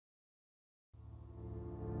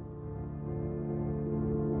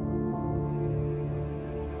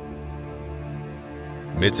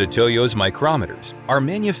Mitutoyo's micrometers are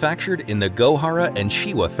manufactured in the Gohara and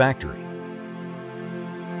Shiwa factory.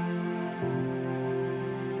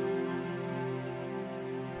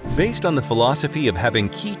 Based on the philosophy of having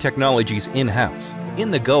key technologies in-house,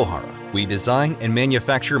 in the Gohara, we design and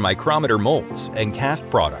manufacture micrometer molds and cast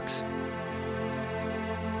products.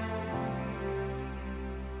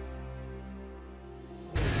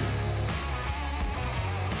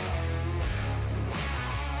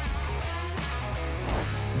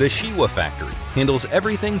 The Shiwa factory handles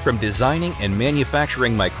everything from designing and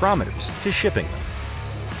manufacturing micrometers to shipping them.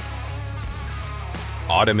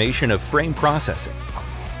 Automation of frame processing,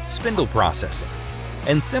 spindle processing,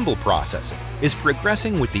 and thimble processing is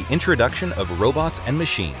progressing with the introduction of robots and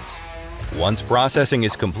machines. Once processing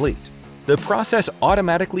is complete, the process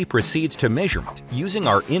automatically proceeds to measurement using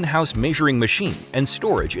our in-house measuring machine and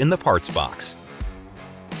storage in the parts box.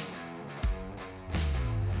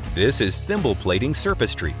 This is thimble plating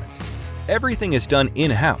surface treatment. Everything is done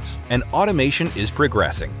in-house and automation is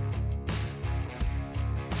progressing.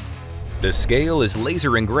 The scale is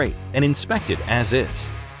laser engraved and inspected as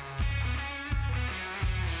is.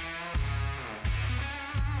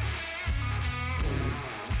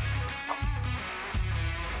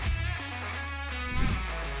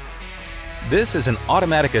 This is an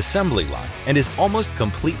automatic assembly line and is almost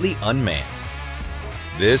completely unmanned.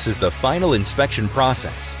 This is the final inspection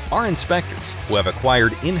process. Our inspectors, who have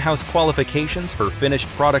acquired in-house qualifications for finished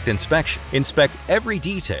product inspection, inspect every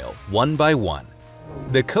detail one by one.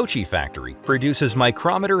 The Kochi factory produces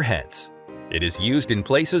micrometer heads. It is used in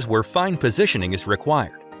places where fine positioning is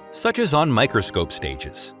required, such as on microscope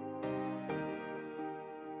stages.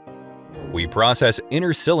 We process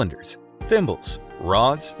inner cylinders, thimbles,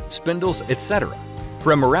 rods, spindles, etc.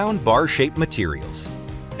 from round bar-shaped materials.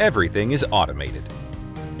 Everything is automated.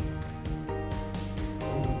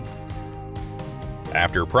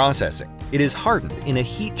 After processing, it is hardened in a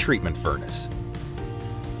heat treatment furnace.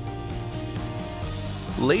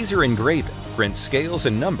 Laser engraving prints scales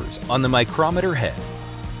and numbers on the micrometer head.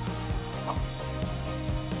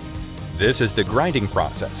 This is the grinding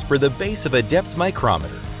process for the base of a depth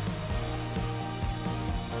micrometer.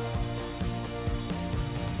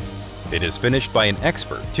 It is finished by an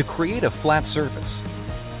expert to create a flat surface.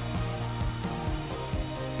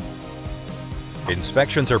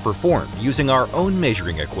 Inspections are performed using our own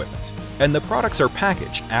measuring equipment, and the products are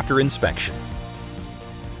packaged after inspection.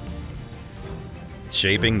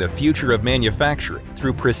 Shaping the future of manufacturing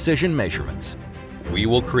through precision measurements, we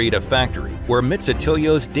will create a factory where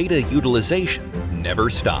Mitutoyo's data utilization never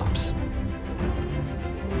stops.